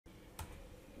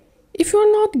If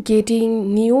you're not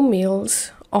getting new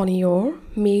mails on your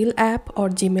mail app or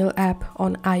Gmail app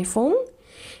on iPhone,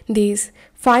 this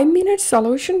 5-minute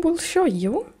solution will show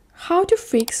you how to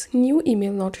fix new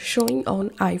email not showing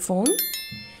on iPhone.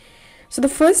 So the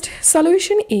first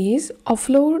solution is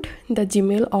offload the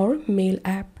Gmail or mail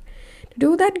app. To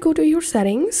do that, go to your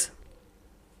settings,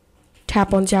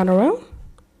 tap on General,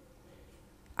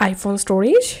 iPhone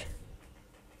storage.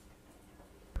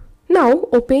 Now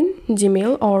open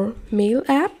Gmail or mail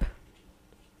app,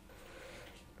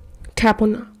 tap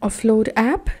on offload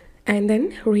app and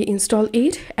then reinstall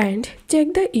it and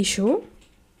check the issue.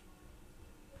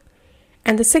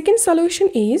 And the second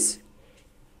solution is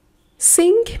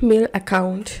sync mail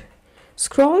account.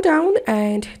 Scroll down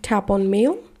and tap on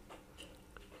mail,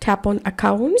 tap on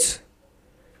accounts,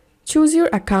 choose your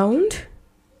account,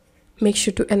 make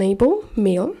sure to enable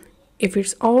mail. If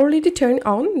it's already turned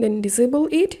on, then disable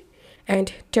it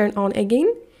and turn on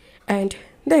again and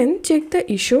then check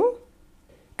the issue.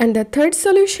 And the third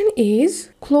solution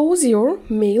is close your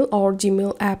mail or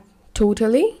Gmail app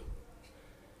totally,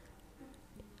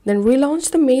 then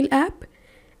relaunch the mail app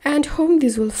and hope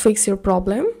this will fix your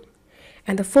problem.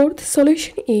 And the fourth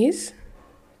solution is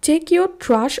check your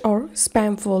trash or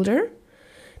spam folder,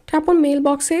 tap on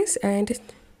mailboxes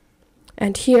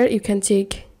and here you can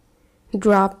check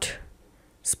draft,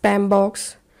 spam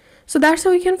box. So that's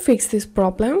how you can fix this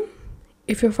problem.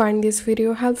 If you find this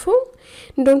video helpful,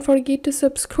 don't forget to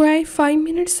subscribe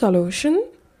 5-minute solution.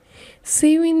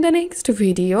 See you in the next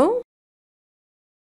video.